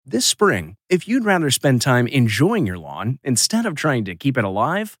This spring, if you'd rather spend time enjoying your lawn instead of trying to keep it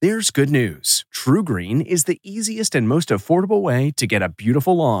alive, there's good news. TruGreen is the easiest and most affordable way to get a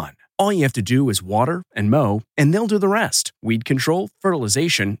beautiful lawn. All you have to do is water and mow, and they'll do the rest. Weed control,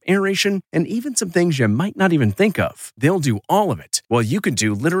 fertilization, aeration, and even some things you might not even think of. They'll do all of it, while you can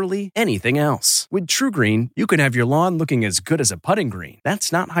do literally anything else. With TruGreen, you can have your lawn looking as good as a putting green.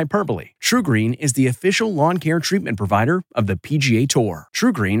 That's not hyperbole. TruGreen is the official lawn care treatment provider of the PGA Tour.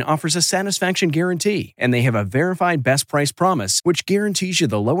 TruGreen offers a satisfaction guarantee, and they have a verified best price promise, which guarantees you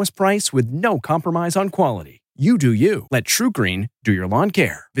the lowest price with no compromise on quality. You do you. Let TruGreen do your lawn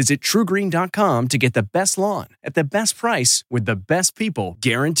care. Visit TruGreen.com to get the best lawn at the best price with the best people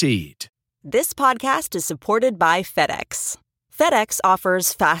guaranteed. This podcast is supported by FedEx. FedEx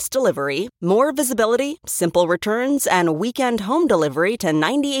offers fast delivery, more visibility, simple returns, and weekend home delivery to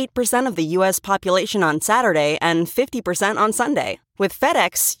 98% of the U.S. population on Saturday and 50% on Sunday. With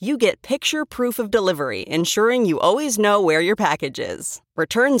FedEx, you get picture proof of delivery, ensuring you always know where your package is.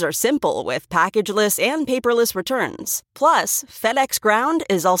 Returns are simple with packageless and paperless returns. Plus, FedEx Ground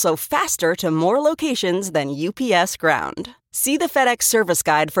is also faster to more locations than UPS Ground. See the FedEx service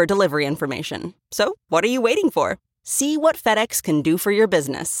guide for delivery information. So, what are you waiting for? See what FedEx can do for your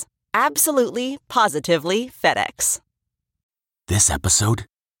business. Absolutely, positively FedEx. This episode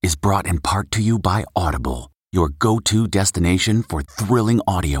is brought in part to you by Audible, your go-to destination for thrilling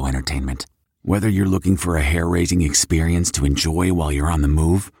audio entertainment. Whether you're looking for a hair-raising experience to enjoy while you're on the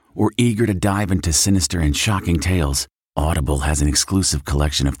move or eager to dive into sinister and shocking tales, Audible has an exclusive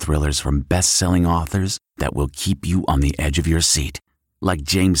collection of thrillers from best-selling authors that will keep you on the edge of your seat. Like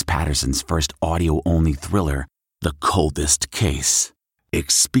James Patterson's first audio-only thriller, The Coldest Case.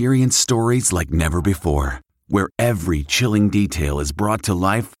 Experience stories like never before, where every chilling detail is brought to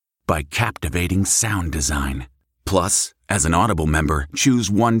life by captivating sound design. Plus, as an Audible member, choose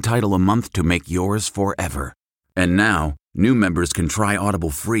one title a month to make yours forever. And now, new members can try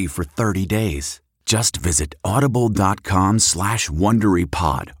Audible free for 30 days. Just visit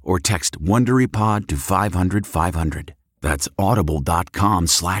audible.com/WonderyPod or text WonderyPod to 500-500. That's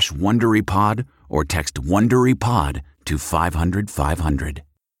audible.com/WonderyPod or text WonderyPod to 500-500.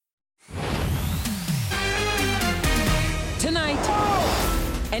 Tonight,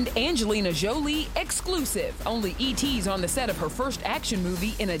 and Angelina Jolie exclusive. Only E.T.'s on the set of her first action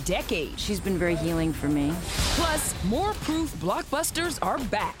movie in a decade. She's been very healing for me. Plus, more proof blockbusters are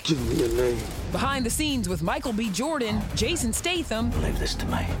back. Give me your name. Behind the scenes with Michael B. Jordan, Jason Statham, Leave this to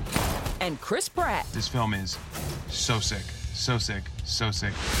me. and Chris Pratt. This film is so sick. So sick, so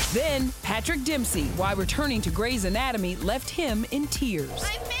sick. Then, Patrick Dempsey, why returning to Grey's Anatomy left him in tears.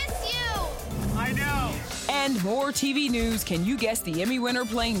 I miss you! I know. And more TV news. Can you guess the Emmy winner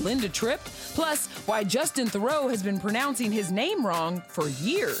playing Linda Tripp? Plus, why Justin Theroux has been pronouncing his name wrong for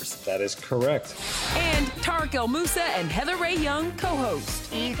years. That is correct. And Tarek El Moussa and Heather Ray Young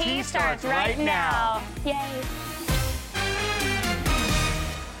co-host. E.T. starts right now. Yay.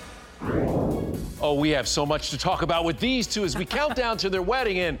 Oh, we have so much to talk about with these two as we count down to their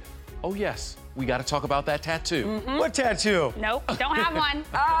wedding. And, oh, yes, we got to talk about that tattoo. Mm-hmm. What tattoo? Nope, don't have one.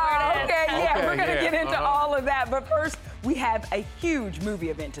 Oh, okay, yeah, Okay, we're going to yeah, get into all of that. But first, we have a huge movie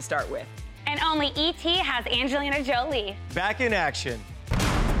event to start with. And only E.T. has Angelina Jolie. Back in action.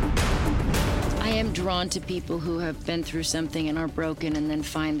 I am drawn to people who have been through something and are broken and then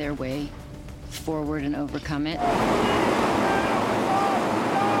find their way forward and overcome it.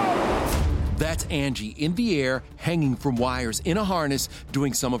 That's Angie in the air, hanging from wires in a harness,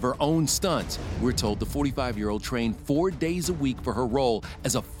 doing some of her own stunts. We're told the 45-year-old trained 4 days a week for her role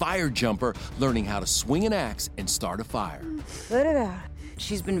as a fire jumper, learning how to swing an axe and start a fire. Put it out.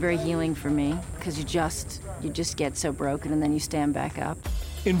 She's been very healing for me because you just get so broken and then you stand back up.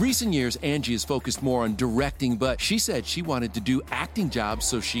 In recent years, Angie has focused more on directing, but she said she wanted to do acting jobs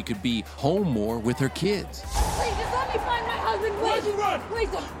so she could be home more with her kids. Please, just let me find my husband, please. Please,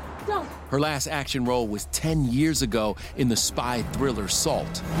 don't. Her last action role was 10 years ago in the spy thriller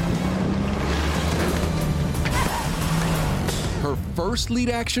Salt. Her first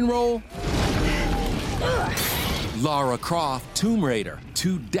lead action role? Lara Croft, Tomb Raider,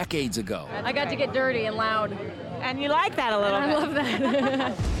 2 decades ago. I got to get dirty and loud. And you like that a little bit. I love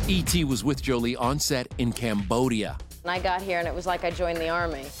that. E.T. was with Jolie on set in Cambodia. I got here and it was like I joined the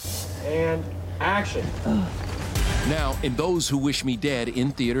army. And action. Now, in Those Who Wish Me Dead,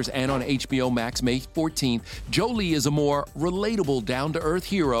 in theaters and on HBO Max May 14th, Jolie is a more relatable, down-to-earth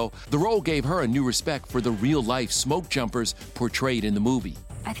hero. The role gave her a new respect for the real-life smoke jumpers portrayed in the movie.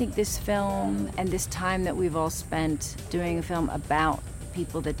 I think this film and this time that we've all spent doing a film about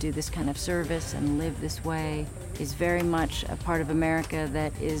people that do this kind of service and live this way is very much a part of America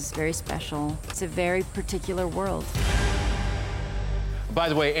that is very special. It's a very particular world. By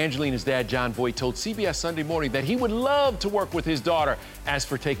the way, Angelina's dad, Jon Voight, told CBS Sunday Morning that he would love to work with his daughter. As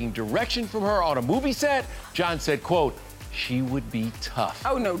for taking direction from her on a movie set, Jon said, quote, she would be tough.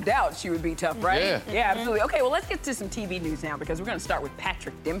 Oh, no doubt she would be tough, right? Yeah. Absolutely. Okay, well, let's get to some TV news now because we're going to start with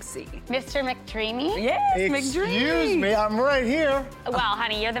Patrick Dempsey. Mr. McDreamy? Yes, McDreamy. Excuse me, I'm right here. Well,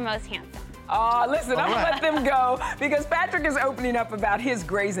 honey, you're the most handsome. Listen, I'm going to let them go because Patrick is opening up about his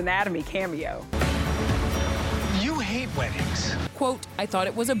Grey's Anatomy cameo. You hate weddings. Quote, I thought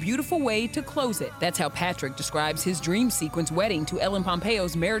it was a beautiful way to close it. That's how Patrick describes his dream sequence wedding to Ellen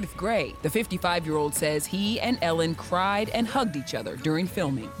Pompeo's Meredith Grey. The 55-year-old says he and Ellen cried and hugged each other during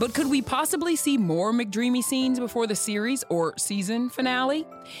filming. But could we possibly see more McDreamy scenes before the series or season finale?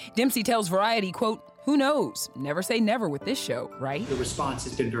 Dempsey tells Variety, quote, who knows? Never say never with this show, right? The response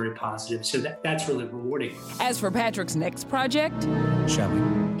has been very positive, so that's really rewarding. As for Patrick's next project, Shall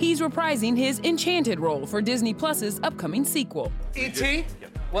we? he's reprising his Enchanted role for Disney Plus's upcoming sequel. E.T.,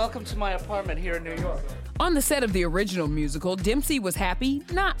 welcome to my apartment here in New York. On the set of the original musical, Dempsey was happy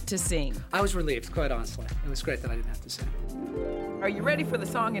not to sing. I was relieved, quite honestly. It was great that I didn't have to sing. Are you ready for the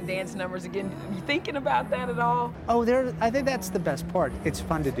song and dance numbers again? You thinking about that at all? Oh, I think that's the best part. It's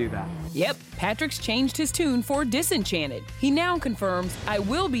fun to do that. Yep, Patrick's changed his tune for Disenchanted. He now confirms, I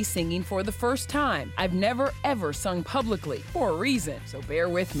will be singing for the first time. I've never ever sung publicly, for a reason, so bear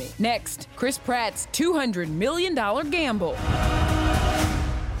with me. Next, Chris Pratt's $200 million gamble.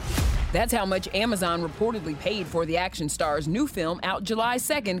 That's how much Amazon reportedly paid for the action star's new film out July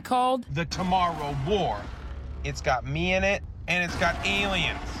 2nd called The Tomorrow War. It's got me in it, and it's got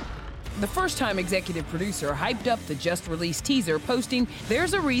aliens. The first-time executive producer hyped up the just-released teaser, posting,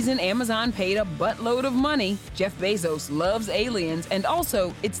 there's a reason Amazon paid a buttload of money. Jeff Bezos loves aliens, and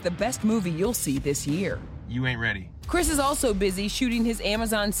also, it's the best movie you'll see this year. You ain't ready. Chris is also busy shooting his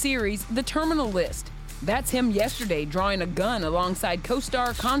Amazon series, The Terminal List. That's him yesterday drawing a gun alongside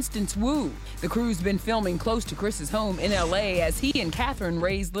co-star Constance Wu. The crew's been filming close to Chris's home in LA as he and Catherine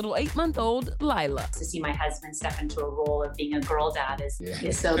raised little 8-month-old Lila. To see my husband step into a role of being a girl dad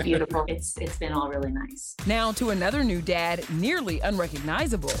is so beautiful. It's been all really nice. Now to another new dad, nearly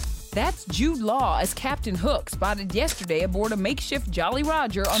unrecognizable. That's Jude Law as Captain Hook, spotted yesterday aboard a makeshift Jolly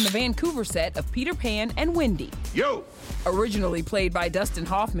Roger on the Vancouver set of Peter Pan and Wendy. Yo! Originally played by Dustin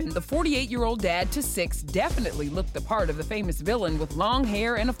Hoffman, the 48-year-old dad to 6 definitely looked the part of the famous villain with long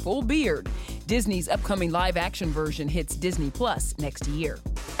hair and a full beard. Disney's upcoming live-action version hits Disney Plus next year.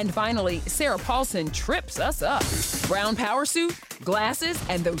 And finally, Sarah Paulson trips us up. Brown power suit, glasses,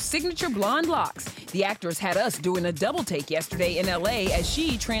 and those signature blonde locks. The actress had us doing a double take yesterday in LA as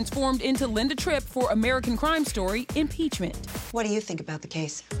she transformed into Linda Tripp for American Crime Story Impeachment. What do you think about the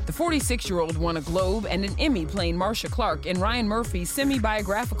case? The 46-year-old won a Globe and an Emmy playing Marcia Clark in Ryan Murphy's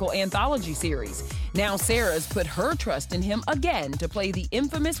semi-biographical anthology series. Now Sarah's put her trust in him again to play the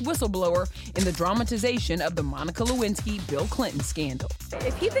infamous whistleblower in the dramatization of the Monica Lewinsky-Bill Clinton scandal.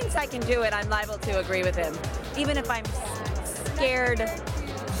 If he thinks I can do it, I'm liable to agree with him, even if I'm scared,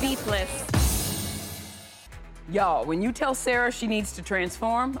 beefless. Y'all, when you tell Sarah she needs to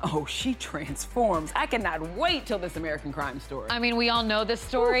transform, oh, she transforms. I cannot wait till this American Crime Story. I mean, we all know this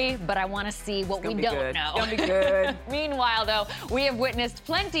story, but I want to see what we don't know. It's gonna be good. Meanwhile, though, we have witnessed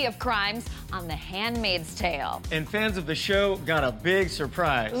plenty of crimes on The Handmaid's Tale. And fans of the show got a big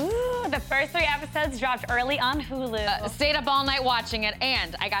surprise. Ooh, the first 3 episodes dropped early on Hulu. Stayed up all night watching it,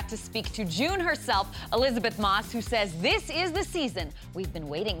 and I got to speak to June herself, Elizabeth Moss, who says this is the season we've been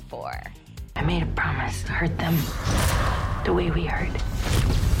waiting for. I made a promise to hurt them the way we hurt.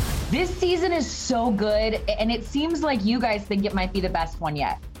 This season is so good, and it seems like you guys think it might be the best one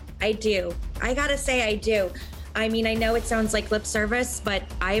yet. I do. I gotta say I do. I mean, I know it sounds like lip service, but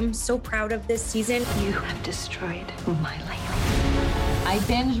I'm so proud of this season. You have destroyed my life. I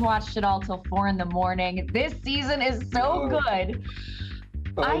binge watched it all till 4 a.m. This season is so good.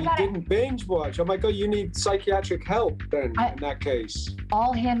 You didn't binge watch. Oh my God, you need psychiatric help then in that case.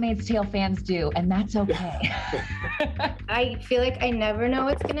 All Handmaid's Tale fans do, and that's okay. I feel like I never know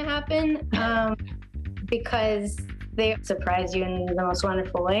what's gonna happen because they surprise you in the most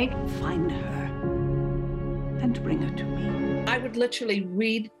wonderful way. Find her and bring her to me. I would literally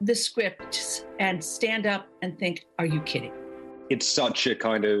read the script and stand up and think, are you kidding? It's such a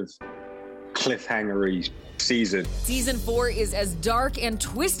kind of cliffhanger-y season. Season 4 is as dark and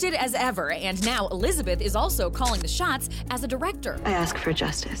twisted as ever, and now Elizabeth is also calling the shots as a director. I ask for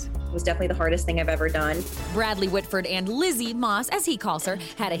justice. It was definitely the hardest thing I've ever done. Bradley Whitford and Lizzie Moss, as he calls her,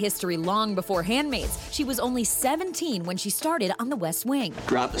 had a history long before Handmaids. She was only 17 when she started on The West Wing.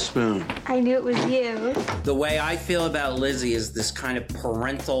 Drop the spoon. I knew it was you. The way I feel about Lizzie is this kind of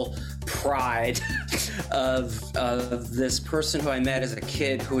parental pride of this person who I met as a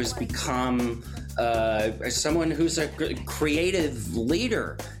kid who has become someone who's a creative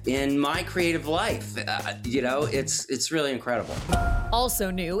leader in my creative life. It's really incredible.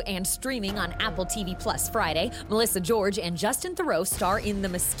 Also new and streaming on Apple TV Plus Friday, Melissa George and Justin Theroux star in The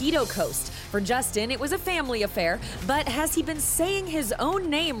Mosquito Coast. For Justin, it was a family affair, but has he been saying his own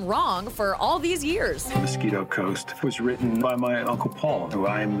name wrong for all these years? Mosquito Coast was written by my Uncle Paul, who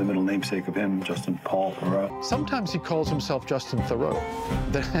I am the middle namesake of him, Justin Paul Theroux. Sometimes he calls himself Justin Theroux.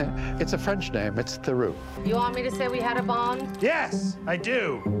 It's a French name, it's Theroux. You want me to say we had a bond? Yes, I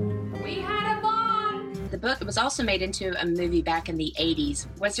do. We had a bond! The book was also made into a movie back in the 80s.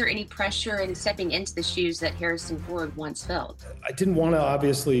 Was there any pressure in stepping into the shoes that Harrison Ford once felt? I didn't want to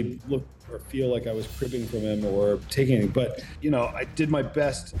obviously look or feel like I was cribbing from him or taking anything, but, I did my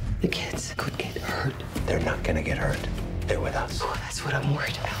best. The kids could get hurt. They're not going to get hurt. They're with us. Oh, that's what I'm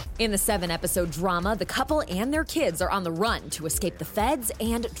worried about. In the 7-episode drama, the couple and their kids are on the run to escape the feds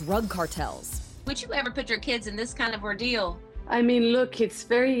and drug cartels. Would you ever put your kids in this kind of ordeal? I mean, look, it's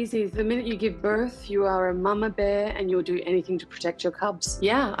very easy. The minute you give birth, you are a mama bear and you'll do anything to protect your cubs.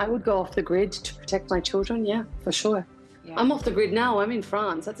 Yeah, I would go off the grid to protect my children. Yeah, for sure. Yeah. I'm off the grid now. I'm in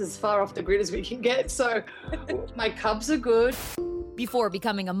France. That's as far off the grid as we can get. So my cubs are good. Before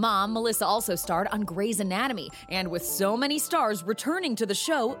becoming a mom, Melissa also starred on Grey's Anatomy. And with so many stars returning to the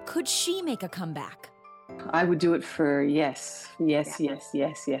show, could she make a comeback? I would do it for yes,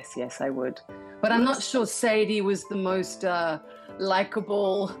 I would. But I'm not sure Sadie was the most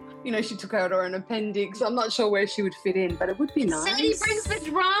likable. She took out her own appendix. I'm not sure where she would fit in, but it would be nice. Sadie brings the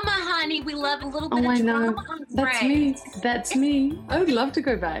drama, honey. We love a little bit of drama on Grey. That's me. I would love to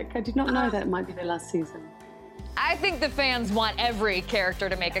go back. I did not know that might be the last season. I think the fans want every character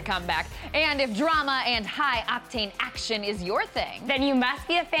to make a comeback. And if drama and high-octane action is your thing, then you must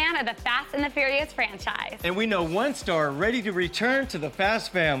be a fan of the Fast and the Furious franchise. And we know one star ready to return to the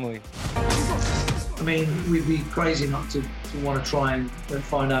Fast family. I mean, we'd be crazy not to want to try and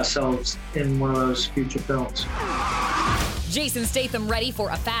find ourselves in one of those future films. Jason Statham ready for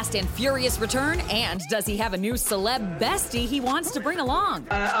a Fast and Furious return? And does he have a new celeb bestie he wants to bring along?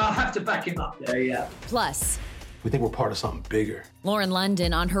 I'll have to back him up there, yeah. Plus, we think we're part of something bigger. Lauren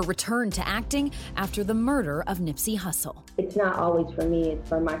London on her return to acting after the murder of Nipsey Hussle. It's not always for me, it's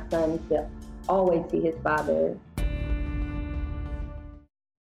for my son to always see his father.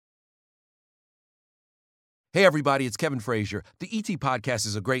 Hey everybody, it's Kevin Frazier. The ET Podcast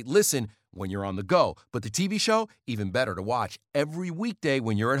is a great listen when you're on the go, but the TV show, even better to watch every weekday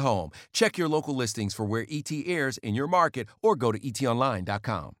when you're at home. Check your local listings for where ET airs in your market or go to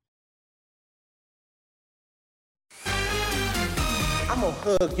etonline.com. I'm gonna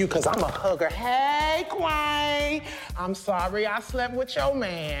hug you because I'm a hugger. Hey, Quay. I'm sorry I slept with your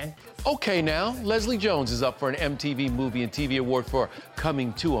man. Okay now, Leslie Jones is up for an MTV Movie and TV Award for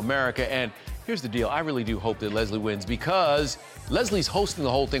Coming to America, and here's the deal. I really do hope that Leslie wins because Leslie's hosting the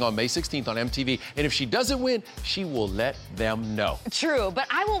whole thing on May 16th on MTV, and if she doesn't win, she will let them know. True, but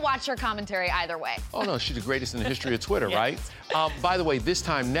I will watch her commentary either way. Oh, no, she's the greatest in the history of Twitter, right? By the way, this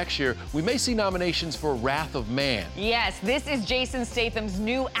time next year, we may see nominations for Wrath of Man. Yes, this is Jason Statham's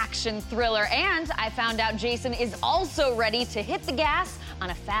new action thriller, and I found out Jason is also ready to hit the gas on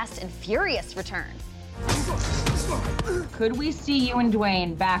a Fast and Furious return. Could we see you and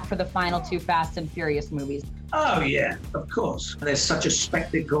Dwayne back for the final 2 Fast and Furious movies? Oh, yeah, of course. They're such a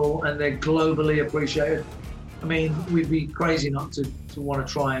spectacle and they're globally appreciated. I mean, we'd be crazy not to want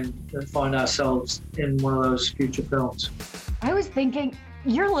to try and find ourselves in one of those future films. I was thinking,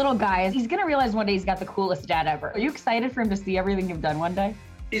 your little guy, he's going to realize one day he's got the coolest dad ever. Are you excited for him to see everything you've done one day?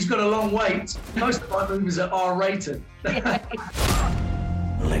 He's got a long wait. Most of my movies are R-rated.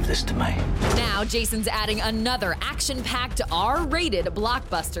 Leave this to me. Now, Jason's adding another action-packed R-rated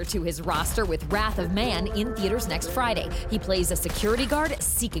blockbuster to his roster with Wrath of Man in theaters next Friday. He plays a security guard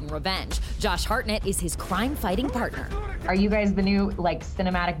seeking revenge. Josh Hartnett is his crime-fighting partner. Are you guys the new,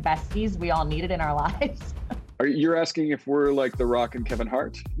 cinematic besties we all needed in our lives? You're asking if we're like The Rock and Kevin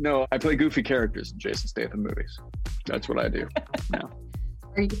Hart? No, I play goofy characters in Jason Statham movies. That's what I do now.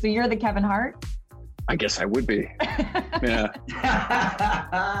 So you're the Kevin Hart? I guess I would be. Yeah.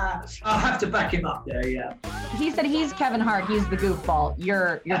 I'll have to back him up there, yeah. He said he's Kevin Hart, he's the goofball.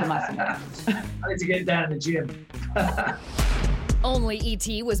 You're the muscle man. I need to get down in the gym. Only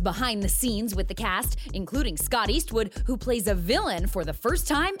E.T. was behind the scenes with the cast, including Scott Eastwood, who plays a villain for the first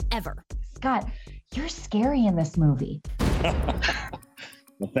time ever. Scott, you're scary in this movie.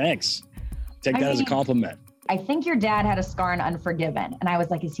 Well, thanks. Take that as a compliment. I think your dad had a scar in Unforgiven, and I was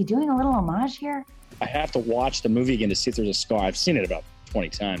like, is he doing a little homage here? I have to watch the movie again to see if there's a scar. I've seen it about 20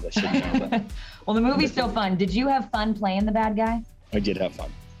 times. I should know that. Well, the movie's still fun. Did you have fun playing the bad guy? I did have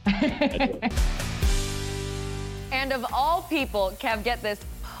fun. And of all people, Kev, get this,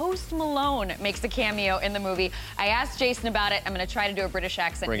 Post Malone makes a cameo in the movie. I asked Jason about it. I'm going to try to do a British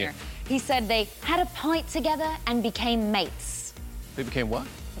accent Bring here. it. He said they had a pint together and became mates. They became what?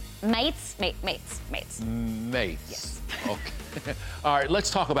 Mates. Mates. Yes. Okay. All right, let's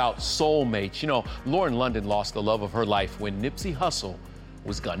talk about soulmates. You know, Lauren London lost the love of her life when Nipsey Hussle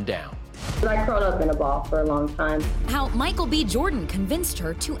was gunned down. I curled up in a ball for a long time. How Michael B. Jordan convinced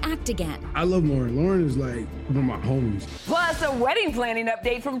her to act again. I love Lauren. Lauren is like one of my homies. Plus, a wedding planning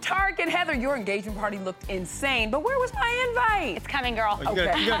update from Tarek and Heather. Your engagement party looked insane, but where was my invite? It's coming, girl. You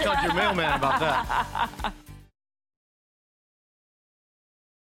gotta talk to your mailman about that.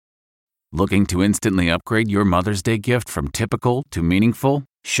 Looking to instantly upgrade your Mother's Day gift from typical to meaningful?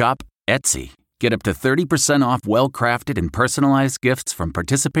 Shop Etsy. Get up to 30% off well-crafted and personalized gifts from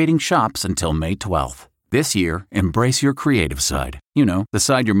participating shops until May 12th. This year, embrace your creative side. You know, the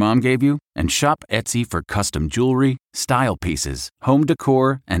side your mom gave you. And shop Etsy for custom jewelry, style pieces, home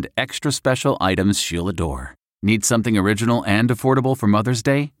decor, and extra special items she'll adore. Need something original and affordable for Mother's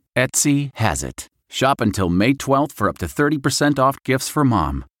Day? Etsy has it. Shop until May 12th for up to 30% off gifts for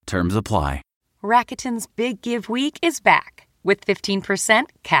mom. Terms apply. Rakuten's Big Give Week is back with 15%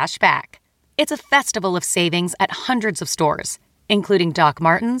 cash back. It's a festival of savings at hundreds of stores, including Doc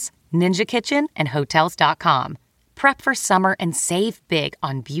Martens, Ninja Kitchen, and Hotels.com. Prep for summer and save big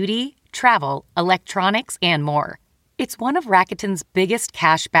on beauty, travel, electronics, and more. It's one of Rakuten's biggest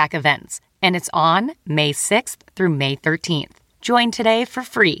cash back events, and it's on May 6th through May 13th. Join today for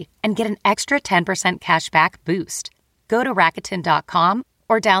free and get an extra 10% cash back boost. Go to Rakuten.com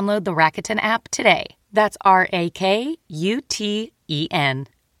or download the Rakuten app today. That's Rakuten.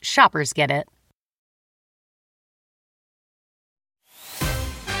 Shoppers get it.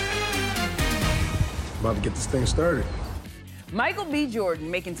 About to get this thing started. Michael B. Jordan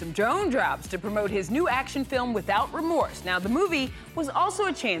making some drone drops to promote his new action film Without Remorse. Now, the movie was also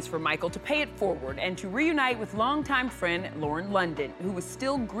a chance for Michael to pay it forward and to reunite with longtime friend Lauren London, who was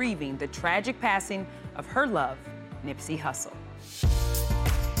still grieving the tragic passing of her love, Nipsey Hussle.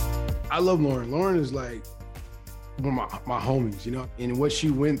 I love Lauren. Lauren is like one of my homies, you know? And what she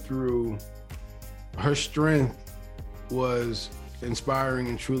went through, her strength was inspiring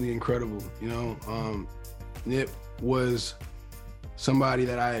and truly incredible, you know? Nip was somebody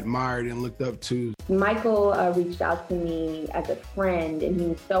that I admired and looked up to. Michael reached out to me as a friend, and he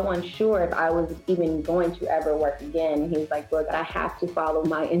was so unsure if I was even going to ever work again. He was like, look, I have to follow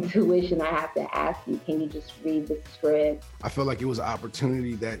my intuition. I have to ask you, can you just read the script? I felt like it was an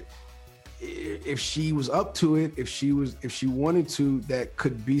opportunity that if she was up to it, if she wanted to, that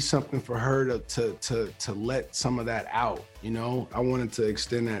could be something for her to let some of that out, you know? I wanted to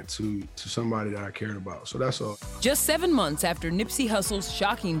extend that to somebody that I cared about, so that's all. Just 7 months after Nipsey Hussle's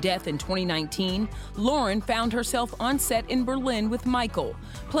shocking death in 2019, Lauren found herself on set in Berlin with Michael,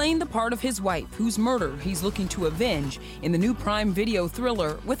 playing the part of his wife, whose murder he's looking to avenge in the new Prime Video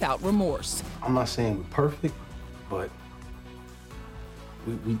thriller Without Remorse. I'm not saying we're perfect, but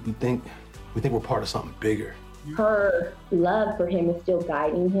we think we're part of something bigger. Her love for him is still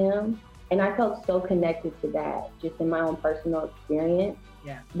guiding him. And I felt so connected to that, just in my own personal experience,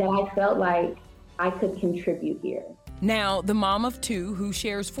 that I felt like I could contribute here. Now, the mom of 2, who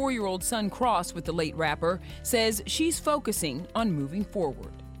shares 4-year-old son Cross with the late rapper, says she's focusing on moving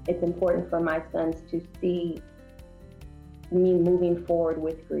forward. It's important for my sons to see me moving forward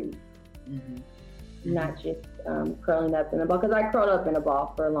with grief. Not just curling up in a ball, because I curled up in a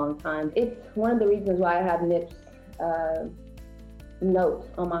ball for a long time. It's one of the reasons why I have Nip's note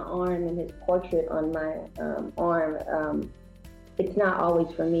on my arm and his portrait on my arm. It's not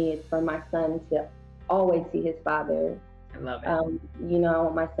always for me, it's for my son to always see his father. I love it. You know,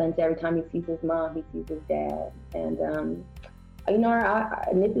 my son, every time he sees his mom, he sees his dad. And, you know,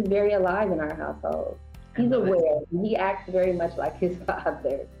 Nip is very alive in our household. He's aware. He acts very much like his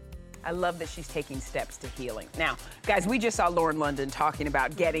father. I love that she's taking steps to healing. Now, guys, we just saw Lauren London talking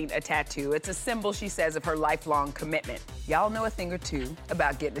about getting a tattoo. It's a symbol, she says, of her lifelong commitment. Y'all know a thing or two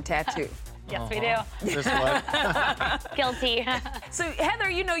about getting a tattoo. Yes, we do. This one. Guilty. So,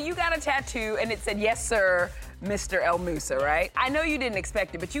 Heather, you know, you got a tattoo and it said, yes, sir, Mr. El Moussa, right? I know you didn't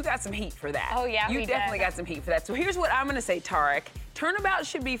expect it, but you got some heat for that. Oh, yeah, You we definitely did. got some heat for that. So here's what I'm gonna say, Tarek. Turnabout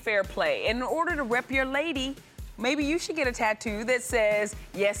should be fair play. And in order to rep your lady, maybe you should get a tattoo that says,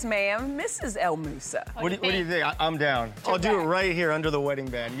 yes, ma'am, Mrs. El Moussa. What do you think? I'm down. I'll do it right here under the wedding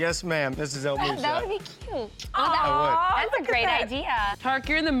band. Yes, ma'am, Mrs. El Moussa. That would be cute. I That's a great idea. Tarek,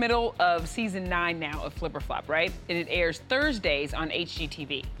 you're in the middle of season 9 now of Flip or Flop, right? And it airs Thursdays on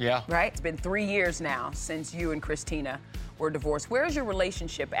HGTV. Yeah. Right? It's been 3 years now since you and Christina were divorced. Where's your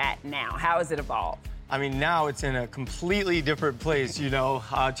relationship at now? How has it evolved? I mean, now it's in a completely different place, you know.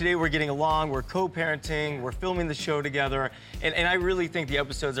 Today we're getting along, we're co-parenting, we're filming the show together, and I really think the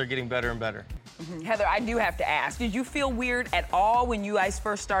episodes are getting better and better. Heather, I do have to ask, did you feel weird at all when you guys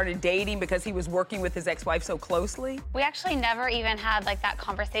first started dating because he was working with his ex-wife so closely? We actually never even had like that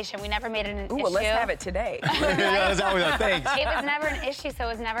conversation. We never made it an issue. Ooh, well, let's have it today. That's always a thanks. It was never an issue, so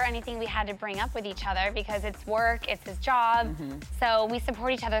it was never anything we had to bring up with each other because it's work, it's his job. So we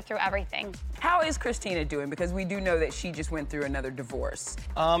support each other through everything. How is Christina doing? Because we do know that she just went through another divorce.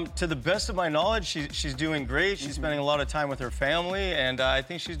 To the best of my knowledge, she's doing great. She's spending a lot of time with her family, and I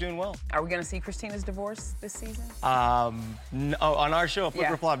think she's doing well. Are we going to see Christina's divorce this season? No, on our show, Flip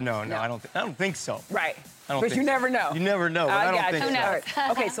or Flop, no, I don't think so. Right. I don't but think you so. never know. You never know, but I don't think so. All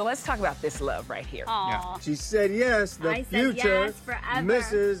right. Okay, so let's talk about this love right here. Yeah. She said yes, the future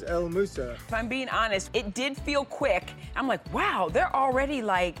Mrs. El Moussa. If I'm being honest, it did feel quick. I'm like, wow, they're already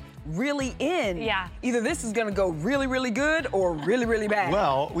like really in. Yeah. Either this is gonna go really, really good or really, really bad.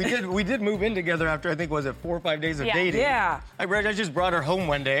 Well, we did move in together after I think was it 4 or 5 days of dating. Yeah. I just brought her home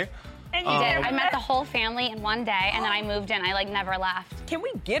one day. And you did. I met the whole family in one day, and then I moved in. I like never left. Can we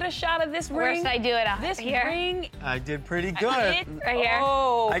get a shot of this ring? Where should I do it? This here? ring. I did pretty good. Right here.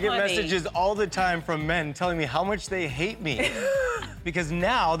 Oh, I get honey. messages all the time from men telling me how much they hate me because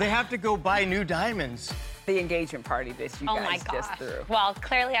now they have to go buy new diamonds. The engagement party that you Oh my guys gosh. just threw. Well,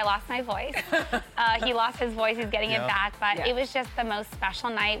 clearly I lost my voice. He lost his voice, he's getting it back, but Yeah. it was just the most special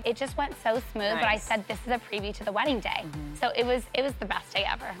night. It just went so smooth, but I Nice. said this is a preview to the wedding day. So it was the best day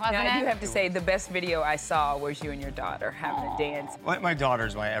ever, wasn't Now, I do it? have to say, the best video I saw was you and your daughter having a dance. My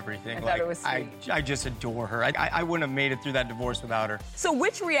daughter's my everything. I thought it was sweet. I just adore her. I wouldn't have made it through that divorce without her. So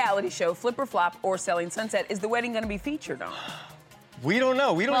which reality show, Flip or Flop or Selling Sunset, is the wedding going to be featured on? We don't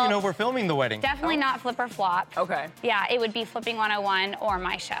know. We don't even know if we're filming the wedding. Definitely not Flip or Flop. Okay. Yeah, it would be Flipping 101 or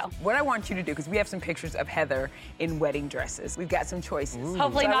my show. What I want you to do, because we have some pictures of Heather in wedding dresses. We've got some choices.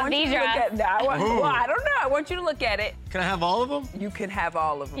 Hopefully So I not want you the to look dress. at- no, well, I don't know. I want you to look at it. Can I have all of them? You can have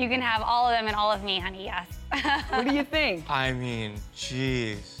all of them. You can have all of them and all of me, honey, yes. What do you think? I mean,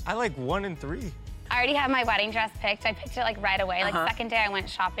 jeez. I like 1 and 3. I already have my wedding dress picked. I picked it like right away. Like second day I went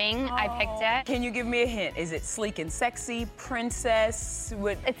shopping, I picked it. Can you give me a hint? Is it sleek and sexy, princess?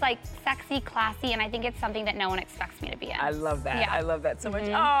 What? It's like sexy, classy, and I think it's something that no one expects me to be in. I love that. Yeah. I love that so much.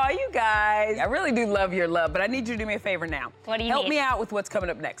 Oh, you guys. I really do love your love, but I need you to do me a favor now. What do you Help need? me out with what's coming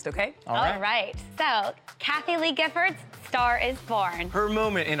up next, okay? All right. So, Kathy Lee Gifford's Star is Born. Her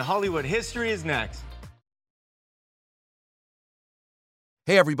moment in Hollywood history is next.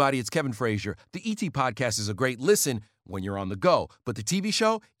 Hey, everybody, it's Kevin Frazier. The ET Podcast is a great listen when you're on the go, but the TV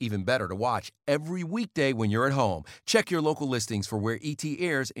show, even better to watch every weekday when you're at home. Check your local listings for where ET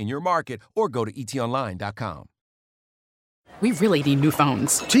airs in your market or go to etonline.com. We really need new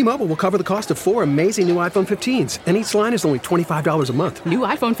phones. T-Mobile will cover the cost of 4 amazing new iPhone 15s, and each line is only $25 a month. New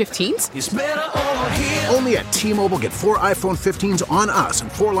iPhone 15s? It's better over here. Only at T-Mobile, get 4 iPhone 15s on us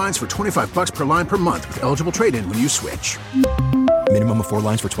and 4 lines for $25 per line per month with eligible trade-in when you switch. Minimum of 4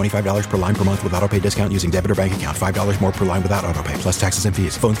 lines for $25 per line per month with autopay discount using debit or bank account. $5 more per line without autopay, plus taxes and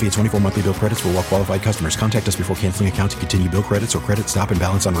fees. Phone fee at 24 monthly bill credits for well-qualified customers. Contact us before canceling account to continue bill credits or credit stop and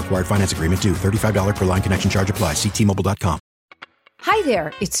balance on required finance agreement due. $35 per line connection charge applies. See T-Mobile.com. Hi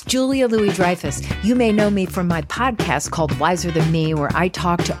there, it's Julia Louis-Dreyfus. You may know me from my podcast called Wiser Than Me, where I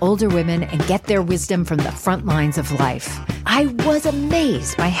talk to older women and get their wisdom from the front lines of life. I was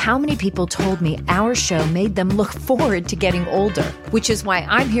amazed by how many people told me our show made them look forward to getting older, which is why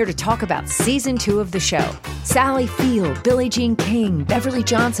I'm here to talk about season 2 of the show. Sally Field, Billie Jean King, Beverly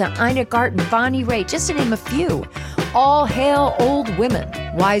Johnson, Ina Garten, Bonnie Raitt, just to name a few. All hail old women.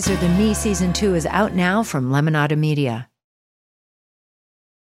 Wiser Than Me season 2 is out now from Lemonada Media.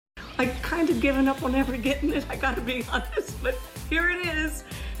 I'd kind of given up on ever getting it, I gotta be honest, but here it is.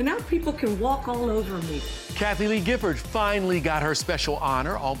 And now people can walk all over me. Kathy Lee Gifford finally got her special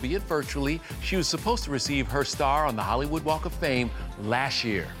honor, albeit virtually. She was supposed to receive her star on the Hollywood Walk of Fame last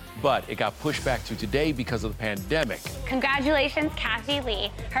year. but it got pushed back to today because of the pandemic. Congratulations, Kathy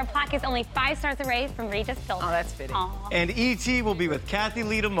Lee. Her plaque is only 5 stars away from Regis Philbin. Oh, that's fitting. And E.T. will be with Kathy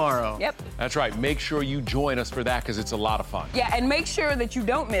Lee tomorrow. Yep. That's right. Make sure you join us for that because it's a lot of fun. Yeah, and make sure that you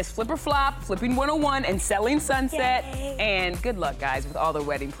don't miss Flip or Flop, Flipping 101, and Selling Sunset. Yay. And good luck, guys, with all the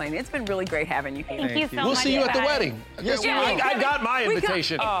wedding planning. It's been really great having you here. Thank you so much. We'll see you at the wedding. Yes, Yeah, I got my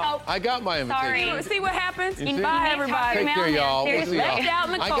invitation. Oh. I got my invitation. Sorry. See what happens? You see? Bye, everybody. Take care, y'all. We'll see y'all. Left out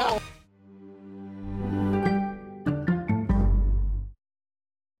in the cold.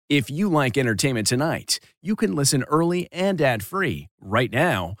 If you like Entertainment Tonight, you can listen early and ad-free right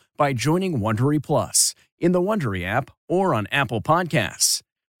now by joining Wondery Plus in the Wondery app or on Apple Podcasts.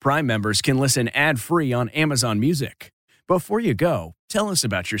 Prime members can listen ad-free on Amazon Music. Before you go, tell us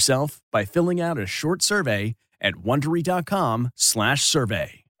about yourself by filling out a short survey at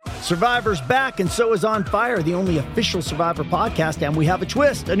Wondery.com/survey. Survivor's back, and so is On Fire, the only official Survivor podcast, and we have a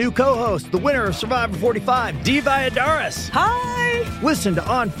twist, a new co-host, the winner of Survivor 45, Dee Valladares. Hi! Listen to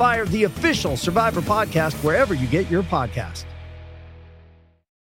On Fire, the official Survivor podcast, wherever you get your podcasts.